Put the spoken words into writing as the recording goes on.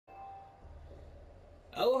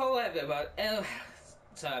Oh, hello everybody.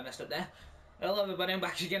 Sorry, I messed up there. Hello everybody, I'm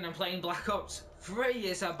back again. I'm playing Black Ops 3.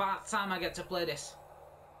 It's about time I get to play this.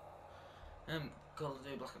 Call of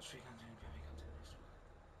Duty Black Ops 3 continue.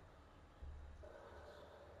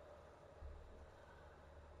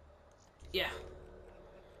 Yeah.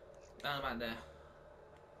 Down about there.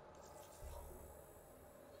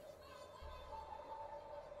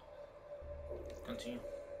 Continue.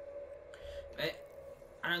 Right.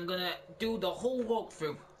 And I'm gonna do the whole walkthrough.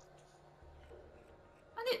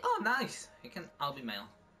 And it, oh nice. I'll be male.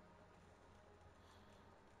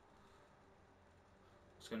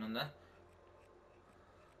 What's going on there?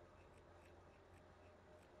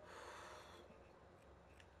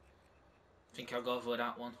 I think I'll go for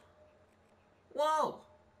that one. Whoa!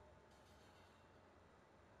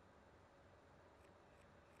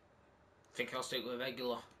 I think I'll stick with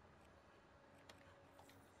regular.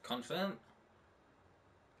 Confirm.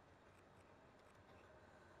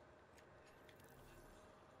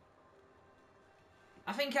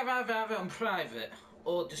 I think I'd either have it on private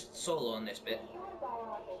or just solo on this bit. Human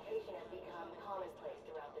bioaugmentation has become commonplace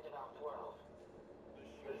throughout the developed world.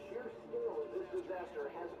 The sheer scale of this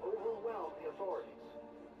disaster has overwhelmed the authorities.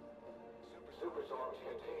 Superstorms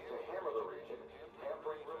continue to hammer the region,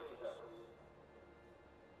 hampering relief efforts.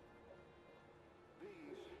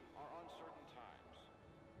 These are uncertain times.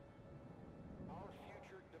 Our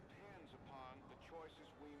future depends upon the choices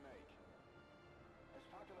we make. As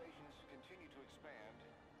populations continue to expand,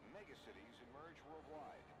 megacities emerge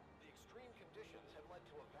worldwide. The extreme conditions have led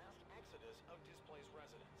to a vast exodus of displaced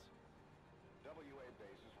residents. WA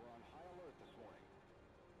bases were on high alert this morning.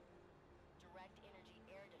 Direct energy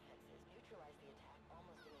air defenses neutralized the attack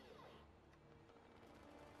almost immediately.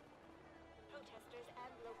 Protesters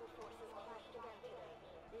and local forces clashed again today,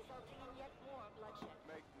 resulting in yet more bloodshed.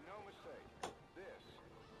 Make no mistake, this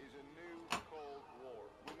is a new Cold War.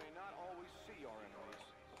 We may not always see our enemies,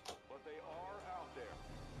 but they are out there.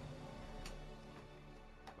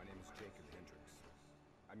 My name is Jacob Hendricks.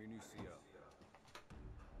 I'm your new CO.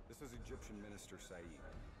 This is Egyptian Minister Saeed,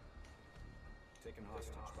 taken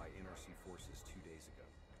hostage by NRC forces 2 days ago.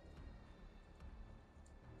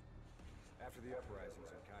 After the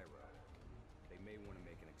uprisings in Cairo, they may want to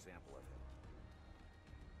make an example of him.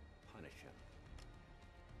 Punish him.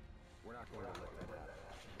 We're not going to let that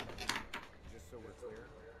happen. Just so we're clear,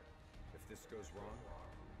 if this goes wrong,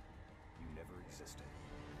 you never existed.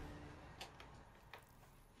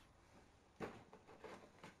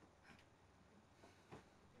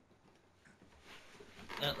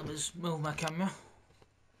 Let me just move my camera.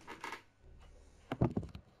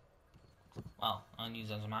 Wow, I'll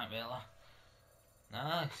use as a mic really.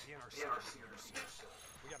 Nice. The NRC.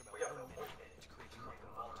 We got about 1 minute to create the mother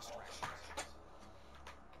of all distractions.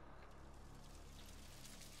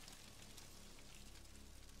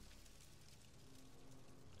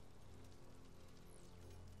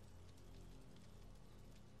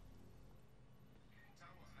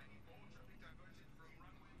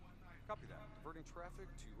 Copy that. Diverting traffic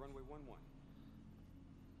to runway 11.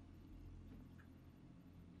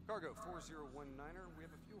 Cargo 4019er, we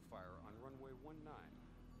have a fuel fire on runway 19.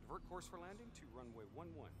 Divert course for landing to runway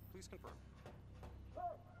 11. Please confirm.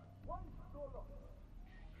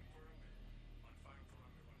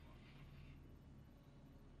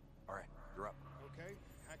 All right, you're up. Okay,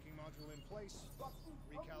 hacking module in place.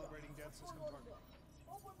 Recalibrating dev system target.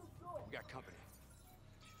 We got company.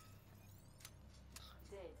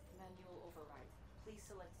 Dead. Manual override. Please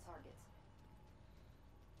select target.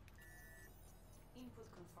 Input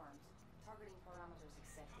confirmed. Targeting parameters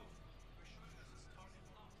accepted.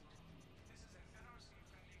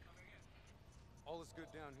 All is good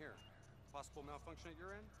down here. Possible malfunction at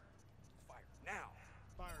your end? Fire now!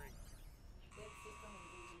 Firing. Dead system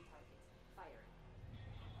engaging target. Firing.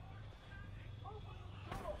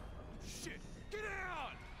 Shit! Get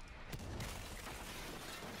down!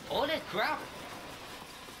 Holy crap!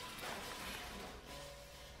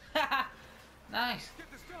 Nice. Get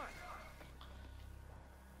this done!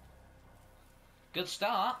 Good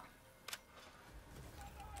start.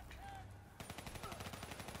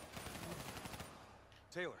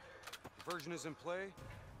 Taylor, diversion is in play.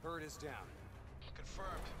 Bird is down. Confirmed.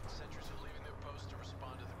 Sentries are leaving their post to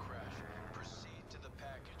respond to the crash. Proceed to the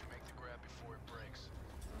package. Make the grab before it breaks.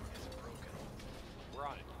 It's broken. We're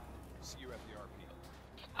on it. See you at the RP.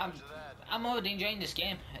 I'm already enjoying this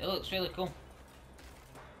game. It looks really cool.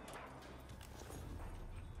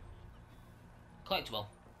 Collectible.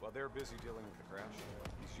 While they're busy dealing with the crash,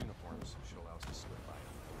 these uniforms should allow us to slip by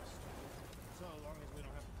unnoticed. So long as we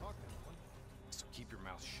don't have to talk to anyone. So keep your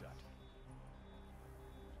mouth shut.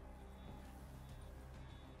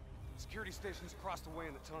 Security station's across the way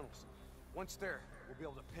in the tunnels. Once there, we'll be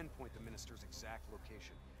able to pinpoint the minister's exact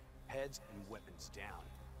location. Heads and weapons down.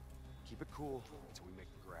 Keep it cool until we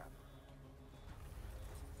make the grab.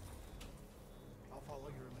 I'll follow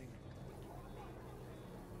your lead.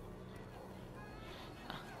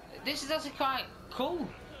 This is actually quite cool.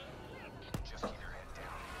 Just keep your head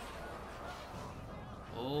down.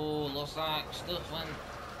 Oh, looks like stuff went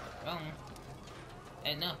wrong.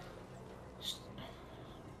 Hey, no.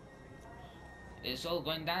 It's all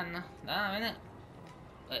going down now, isn't it?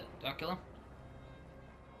 Wait, do I kill him?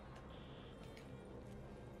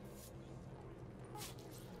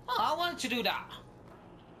 Oh, I wanted to do that.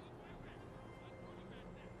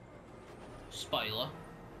 Spoiler.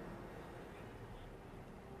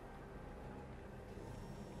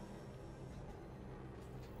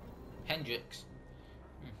 Hendrix.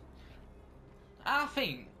 I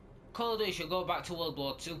think Call of Duty should go back to World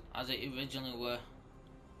War II as it originally were.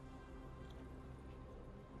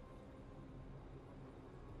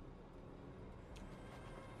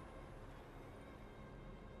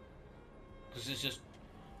 Because it's just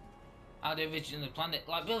how they originally planned it.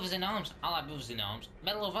 Like Brothers in Arms. I like Brothers in Arms.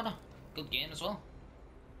 Medal of Honor. Good game as well.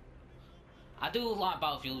 I do like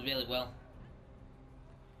Battlefield really well.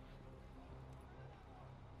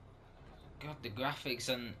 God, the graphics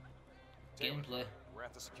and Taylor, gameplay. we're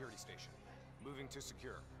at the security station. Moving to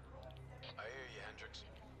secure. I hear you, Hendrix.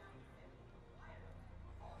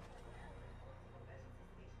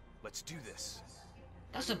 Let's do this.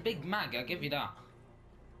 That's a big mag, I'll give you that.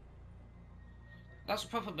 That's a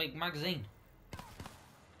proper big magazine.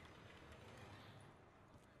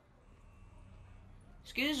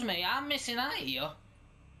 Excuse me, I'm missing out here.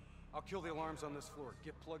 I'll kill the alarms on this floor.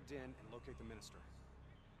 Get plugged in and locate the minister.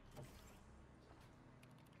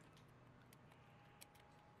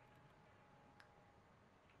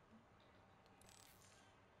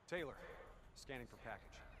 Taylor, scanning for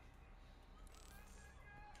package.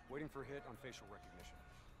 Waiting for hit on facial recognition.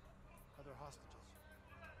 Other hostages.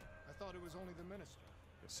 I thought it was only the minister.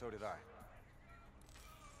 Yeah, so did I.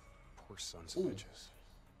 Poor sons Ooh. of bitches.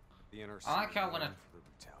 The NRC I like how when I- for their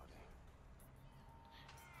brutality.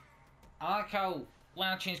 I like how when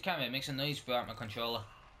I change camera it makes a noise throughout my controller.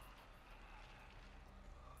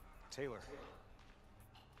 Taylor,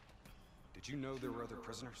 did you know there were other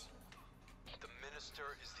prisoners? The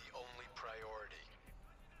minister is the only priority.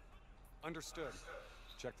 Understood.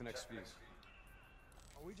 Check the next fuse.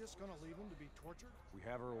 Are we just gonna leave him to be tortured? We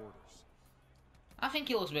have our orders. I think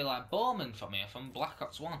he looks a bit like Bowman from here from Black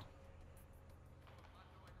Ops 1.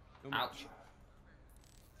 No Ouch. match.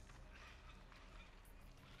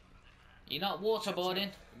 You're not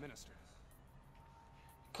waterboarding. The minister.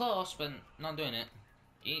 Close, but not doing it.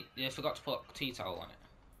 You forgot to put tea towel on it.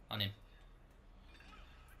 On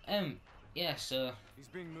him. Yes, He's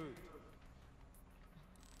being moved.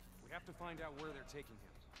 We have to find out where they're taking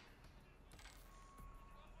him.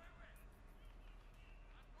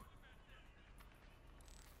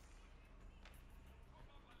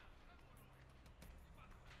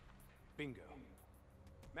 Bingo.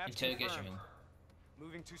 Match interrogation confirmed. room.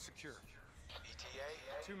 Moving to secure.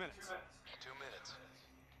 ETA? 2 minutes. 2 minutes.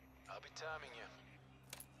 I'll be timing you.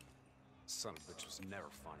 Son of a bitch was never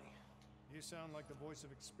funny. You sound like the voice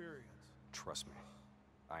of experience. Trust me,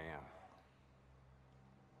 I am.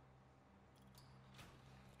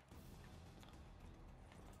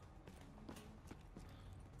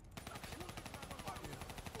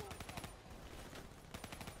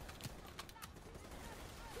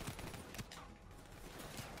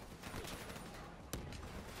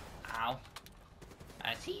 Ow.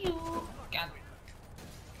 I see you. God.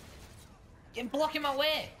 You're blocking my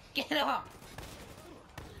way. Get up.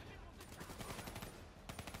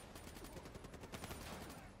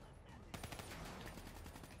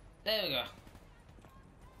 There we go.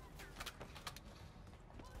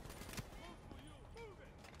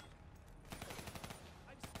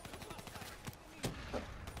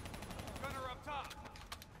 Gunner up top.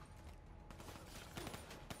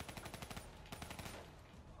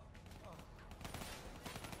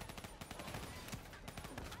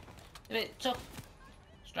 A bit tough.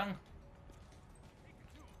 Strong.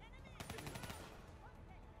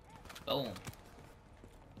 Boom.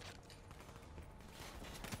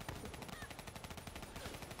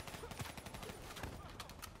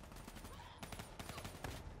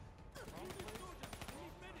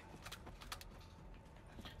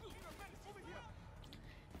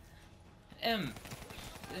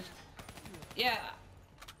 Yeah,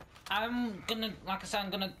 I'm gonna, like I said,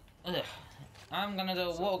 I'm gonna do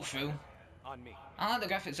a walkthrough. On me. I like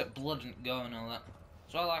the graphics that blood and gore and all that.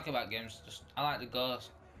 That's what I like about games. Just I like the gore.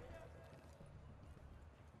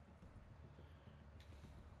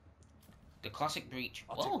 The classic breach.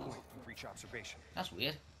 I'll take Oh, point from breach observation. that's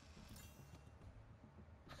weird.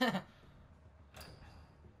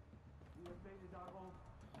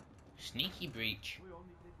 Sneaky breach.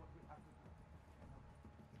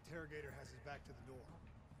 Interrogator has his back to the door.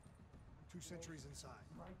 2 sentries inside.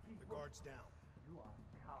 The guard's down.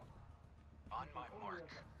 On my mark.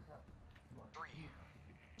 3,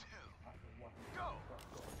 2, go!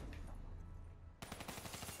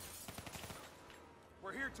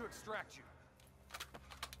 We're here to extract you.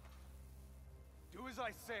 Do as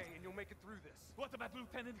I say, and you'll make it through this. What about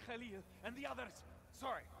Lieutenant Khalil and the others?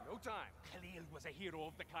 Sorry, no time. Khalil was a hero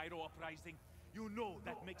of the Cairo uprising. You know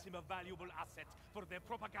that makes him a valuable asset for their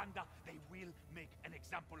propaganda. They will make an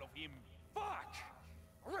example of him. Fuck!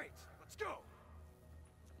 All right, let's go.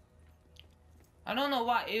 I don't know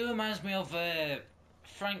why. It reminds me of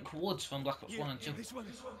Frank Woods from Black Ops 1 and 2. This one.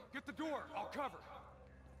 Get the door. I'll cover.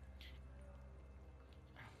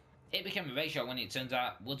 It became a very shock when it turns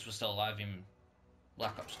out Woods was still alive in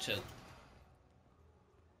Black Ops 2.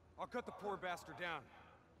 I'll cut the poor bastard down.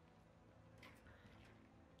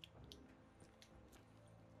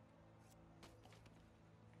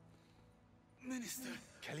 Minister.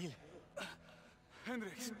 Khalil.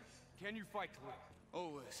 Hendricks, can you fight Khalil?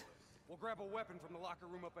 Always. We'll grab a weapon from the locker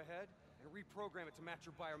room up ahead and reprogram it to match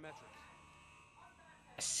your biometrics.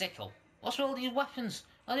 A sickle. What's with all these weapons?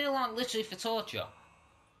 Are they like literally for torture?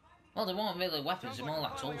 Well, they weren't really weapons, they're more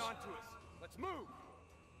like tools. Onto us. Let's move.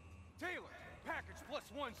 Taylor, package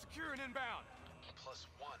 +1, secure and inbound. +1.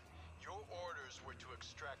 Your orders were to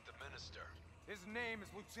extract the minister. His name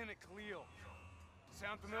is Lieutenant Khalil.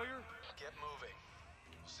 Sound familiar? Get moving.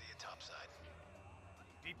 We'll see you topside.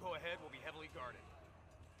 Depot ahead will be heavily guarded.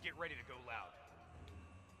 Get ready to go loud.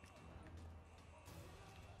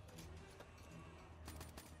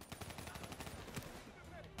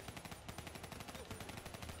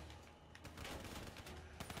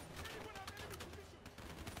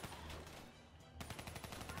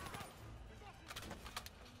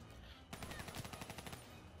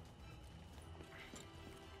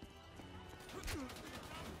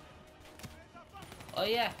 Oh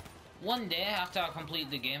yeah, one day after I complete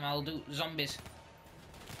the game, I'll do zombies.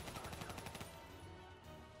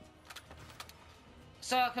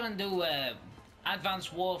 So I couldn't do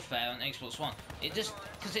Advanced Warfare on Xbox One. It just,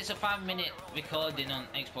 because it's a 5-minute recording on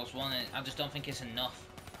Xbox One, and I just don't think it's enough.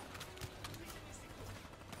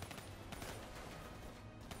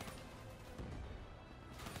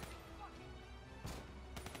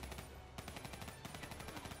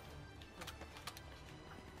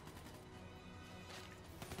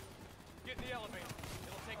 Get in the elevator.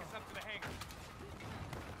 It'll take us up to the hangar.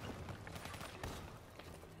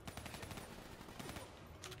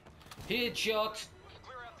 Headshot.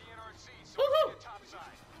 Clear out the NRC so Woohoo! we can get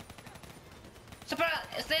topside.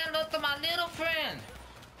 Surprise! Stand up to my little friend.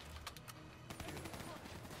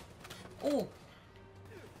 Ooh,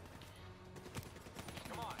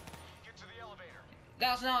 Come on, get to the elevator.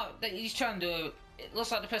 that's not. He's trying to do. It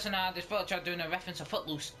looks like the person I had this photo tried doing a reference to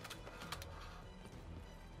Footloose.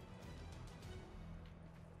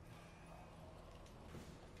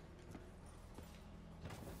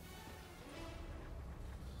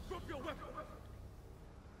 Drop your weapon.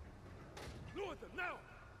 Lower them now.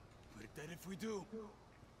 We're dead if we do.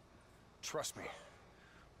 Trust me,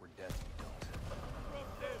 we're dead if we don't.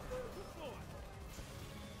 Drop them. Go on.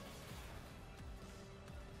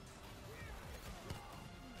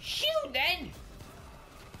 Shoot then!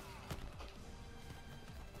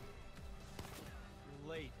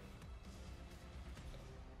 You're late.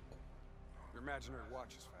 Your imaginary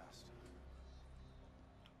watch is fast.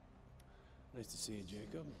 Nice to see you,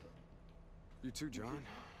 Jacob. You too, John.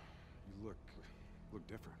 You look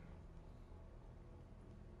different.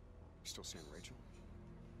 You still seeing Rachel?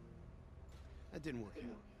 That didn't work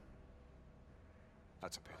out.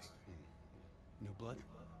 That's a pity. New blood?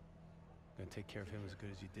 Gonna take care of him as good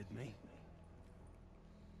as you did me?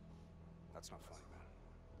 That's not funny, man.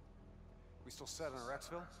 We still set on our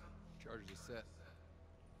exfil? Charges are set.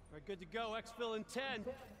 All right, good to go. Exfil in 10.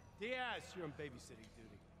 Diaz, you're on babysitting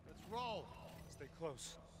duty. Let's roll. Stay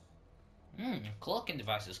close. Cloaking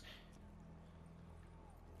devices.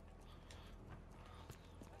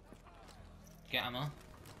 Get ammo.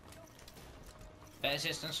 Better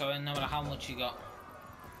assistance, so no matter how much you got.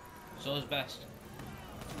 So is best.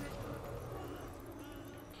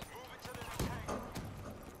 Move it to the new tank.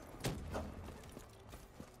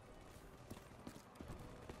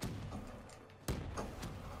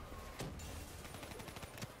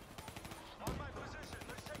 On my position,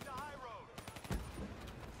 let's take the high road.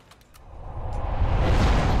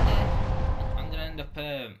 I'm gonna end up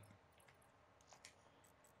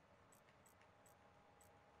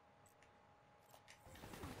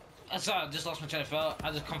Sorry, I just lost my train of thought.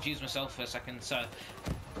 I just confused myself for a second. So,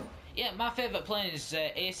 yeah, my favourite plane is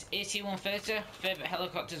AC-130. Favourite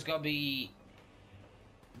helicopter's got to be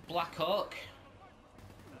Black Hawk.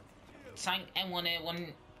 Tank M1A1,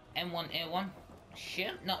 M1A1.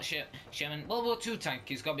 Not Sherman. World War II tank.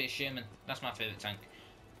 It's got to be a Sherman. That's my favourite tank.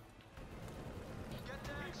 Get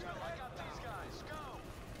to Exfil, I got these guys. Go!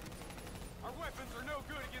 Our weapons are no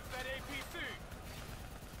good against that APC.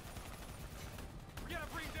 We gotta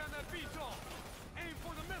bring down that VTOL. Aim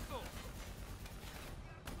for the missile.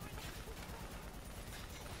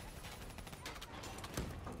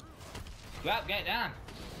 Grab, get down.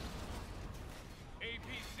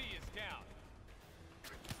 APC is down.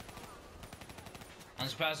 I'm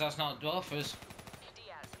surprised that's not dwarfers.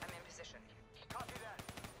 Diaz, I'm in position. Copy that.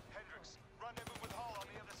 Hendricks, rendezvous with Hall on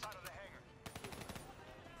the other side of the hangar.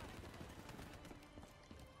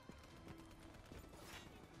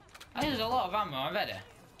 I use a lot of ammo already.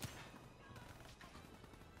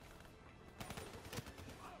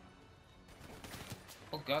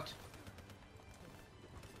 Oh god.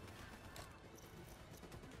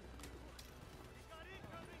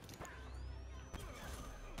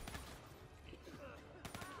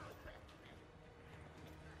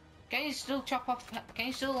 Can you still chop off? Can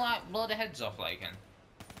you still like blow the heads off like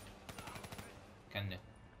can do?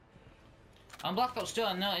 On Black Ops 2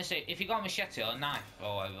 I noticed it, if you got a machete or a knife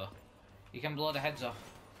or whatever, you can blow the heads off.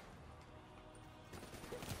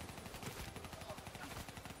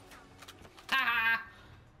 Ha!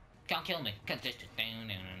 Can't kill me. Can't touch this.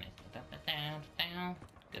 Can't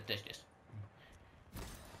touch this.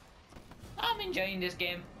 I'm enjoying this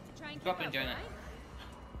game. Proper enjoying it.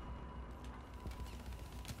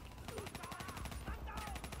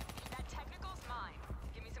 That technical's mine.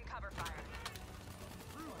 Give me some cover fire.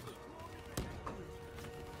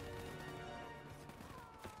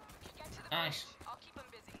 Get to the Nice. bridge. I'll keep them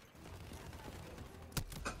busy.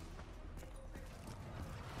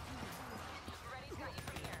 Reddy's got you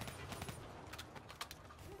from here.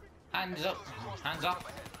 Hands up. Hands up.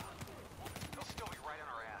 They'll still be right on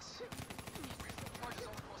our ass. We've charges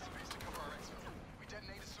all across the base to cover our exfil. We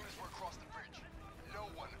detonate as soon as we're across the bridge. No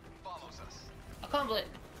one follows us. I can't believe.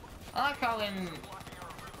 I like how in Blocking our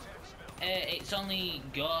route to exfil. it's only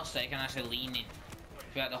Ghost that you can actually lean in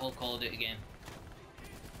throughout the whole Call of Duty game.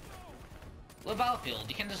 With Battlefield,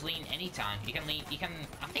 you can just lean anytime. You can lean. You can.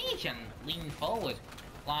 I think you can lean forward.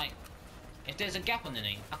 Like if there's a gap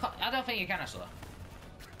underneath. I don't think you can actually.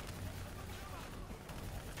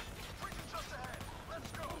 Just ahead.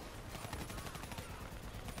 Let's go.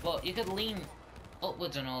 But you could lean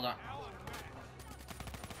upwards and all that.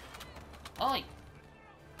 Oi!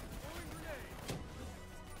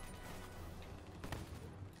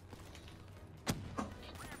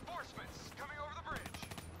 Reinforcements coming over the bridge.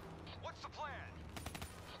 What's the plan?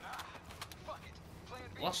 Ah, fuck it. Plan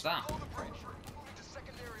B. What's that? Below the bridge. Moving to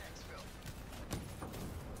secondary exfil.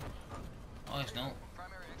 Oh, it's no.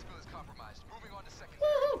 Primary exfil is compromised. Moving on to secondary.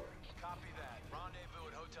 Woohoo! Copy that. Rendezvous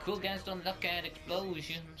at Hotel Cool Tango. guys don't look at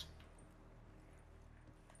explosions.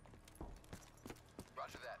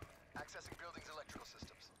 Roger that. Accessing building's electrical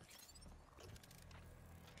systems.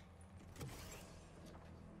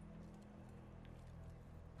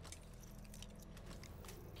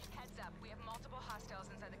 Heads up, we have multiple hostiles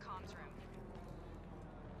inside the comms room.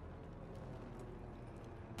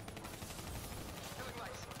 Killing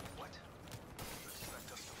lights. What? You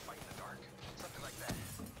expect us to fight in the dark? Something like that.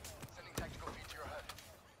 Sending tactical feed to your HUD.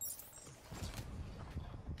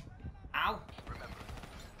 Ow! Remember,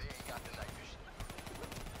 they ain't got the night vision.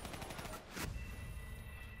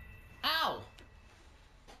 Ow!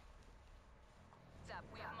 Heads up,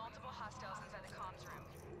 we have multiple hostiles inside the comms room.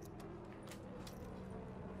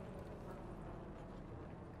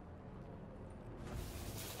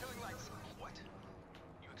 Killing lights. What?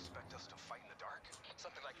 You expect us to fight in the dark?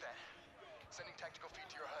 Something like that. Sending tactical feed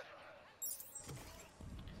to your HUD.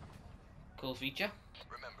 Cool feature.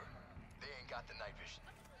 Remember, they ain't got the night vision.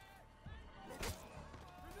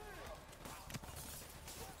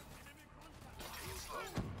 Take it slow.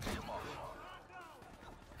 Pick 'em off.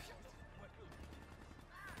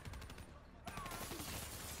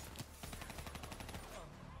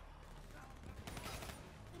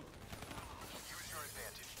 Use your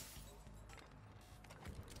advantage.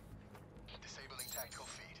 Disabling tactical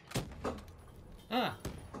feed. Ah.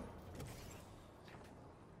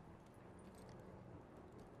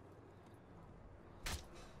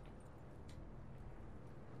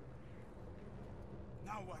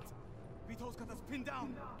 Now what? Vito's got us pinned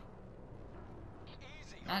down.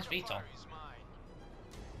 Easy. Nice Hotel VTOL. Fire's mine.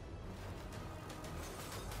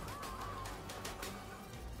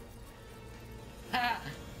 Ha!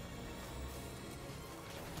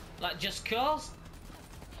 That just cause?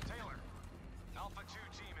 Taylor, Alpha 2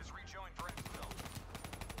 team is rejoined for exfil.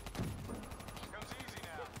 Comes easy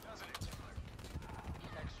now, doesn't it?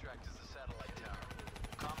 Extract is the satellite tower.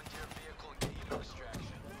 Commandeer vehicle and get you to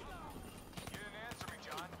extraction. You didn't answer me,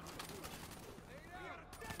 John.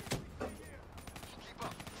 Keep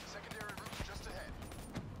up. Secondary route's just ahead.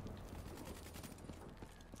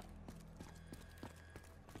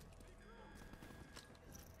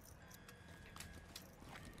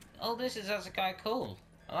 Oh, this is as a guy cool.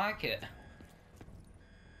 I like it.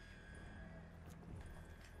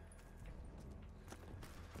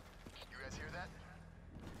 You guys hear that?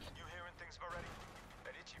 You hearing things already?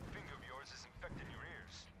 That itchy finger of yours is infecting your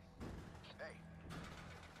ears. Hey.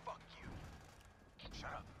 Fuck you.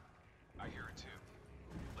 Shut up. I hear it too.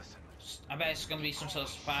 Listen. I bet it's gonna be some sort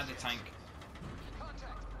of spider tank.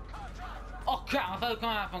 Contact! Contact! Oh crap, I thought it was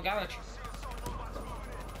coming out from garage.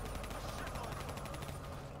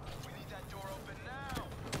 We need that door open now!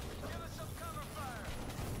 Give us some cover fire!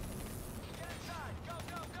 Get inside! Go,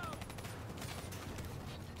 go, go!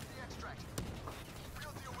 The extract.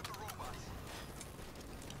 We'll deal with the robots.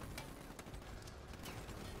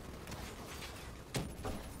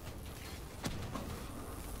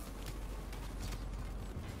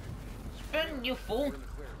 Spin, you fool. We're in the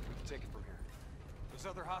clear. We can take it from here. Those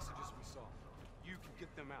other hostages we saw. You can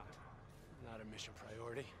get them out. Not a mission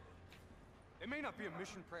priority. It may not be a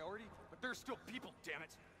mission priority, but they're still people, damn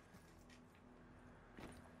it!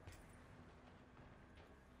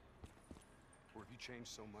 Or have you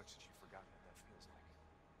changed so much that you've forgotten what that feels like?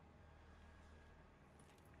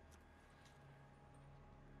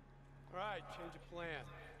 All right, change of plan.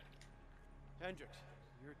 Hendricks,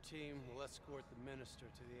 your team will escort the minister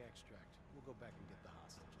to the extract. We'll go back and get the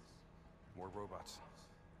hostages. More robots.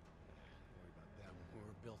 Don't worry about that one. We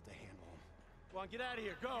were built to handle them. Come on, get out of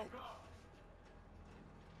here. Go!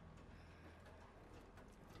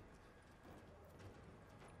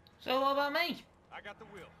 So what about me? I got the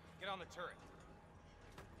wheel. Get on the turret.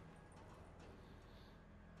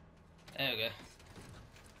 There we go.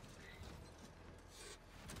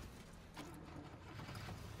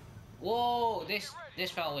 Whoa, this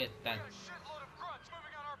fell with then. A shitload of grunts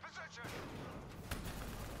moving on our position.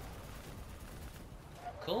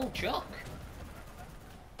 Cool truck.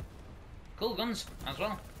 Cool guns as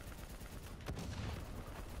well.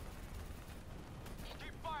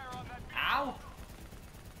 Keep fire on that. Ow!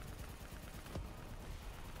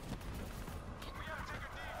 We gotta take a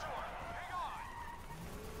detour. Hang on.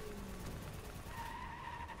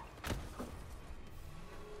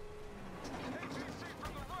 APC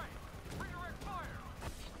from the right. Redirect fire.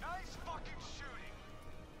 Nice fucking shooting.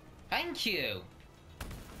 Thank you.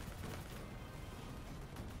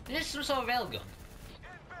 Is this some sort of railgun?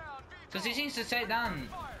 Inbound Because he seems to take down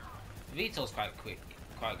Vito's quite quick,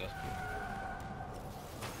 quite good.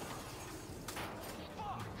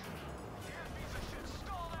 Fuck. The piece of shit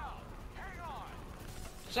stalled out. Hang on.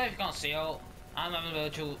 So if you can't see out, I'm having a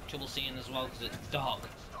bit of trouble seeing as well because it's dark.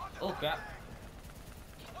 Oh crap.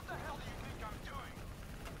 What the hell do you think I'm doing?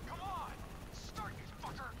 Come on. Start, you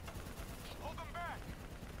fucker. Hold them back.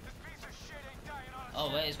 This piece of shit ain't dying on its Oh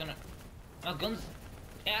own. wait, it's gonna... Oh, guns...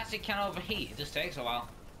 It actually can overheat, it just takes a while.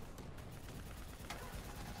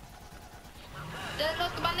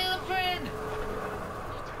 Look, my little friend!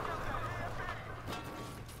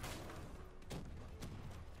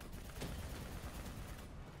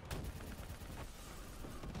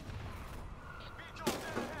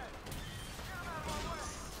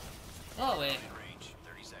 Oh wait. Range,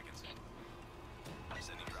 30 seconds.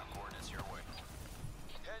 Sending drop coordinates your way.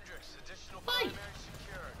 Hendricks, additional Hey! primary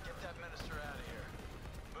secure. Get that minister out of here.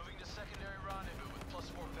 Moving to secondary rendezvous with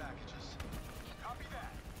 +4 packages. Copy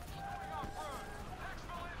that. Moving off road.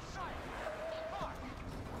 Exfil in sight. Fuck.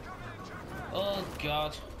 Coming in too fast. Oh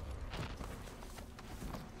god.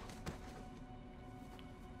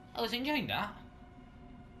 I was enjoying that.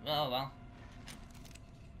 Oh well.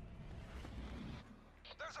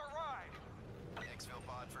 There's our ride. Exfil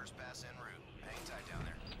pod first pass en route. Hang tight down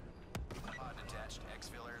there. Pod detached.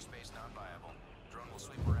 Exfil airspace non-viable. Drone will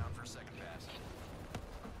sweep around for a second pass.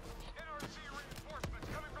 NRC reinforcements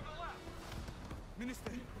coming from the left.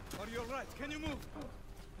 Minister, are you alright? Can you move?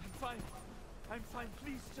 I'm fine. I'm fine.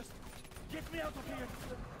 Please, just get me out of here.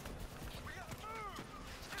 We gotta move.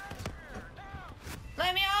 Get out of here now.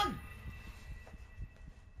 Let me on!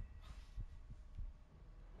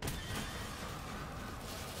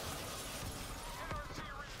 NRC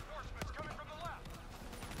reinforcements coming from the left.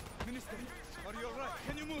 Minister, are you alright?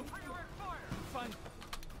 Can you move? Redirect fire. Fine.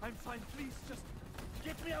 I'm fine. Please, just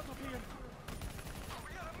get me out of here.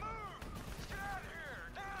 We gotta move. Get out of here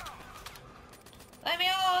now. Let me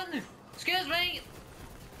on! Excuse me!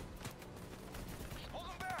 Hold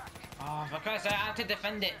them back! Oh, for Christ's sake, I have to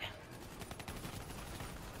defend it.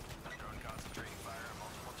 Drone concentrating fire on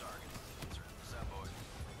multiple targets. What's up, boys?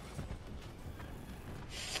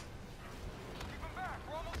 Keep them back!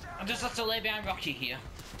 We're almost out! I just have to lay behind Rocky here.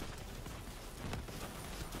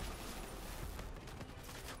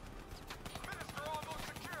 Minister almost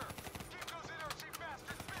secure! Keep those NRC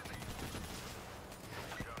bastards busy!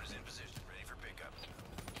 Drone is in position, ready for pickup.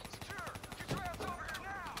 Secure! Get your ass over here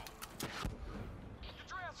now! Get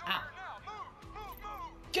your ass over Ow. here now! Move!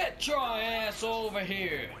 Get your ass over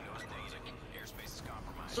here! Windows dazing. Airspace is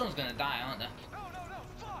compromised. Someone's gonna die, aren't they? No!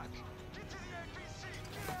 Fuck! Get to the APC!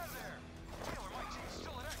 Get out of there! Taylor, my team's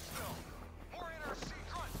still at Exfil. More NRC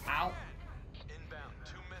grunts. Ow. Inbound,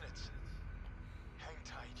 2 minutes. Hang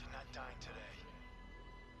tight, you're not dying today.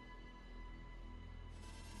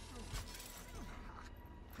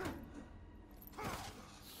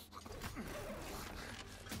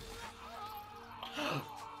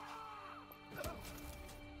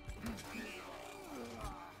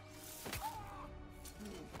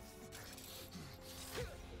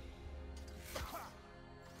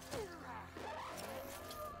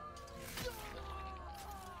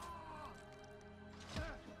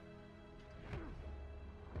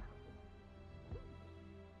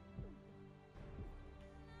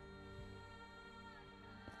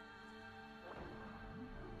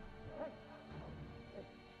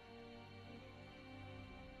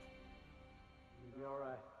 You'll be all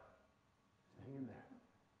right. Hang in there.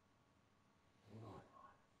 Hold on.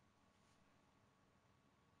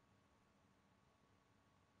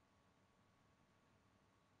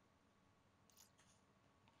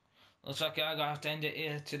 Looks like I'm gonna have to end it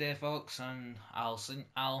here today, folks, and I'll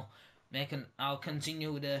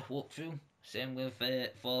continue the walkthrough. Same with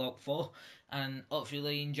Fallout 4, and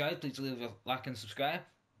hopefully you enjoyed. Please leave a like and subscribe,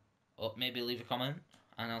 or maybe leave a comment,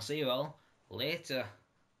 and I'll see you all later.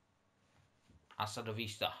 Hasta la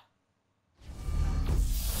vista.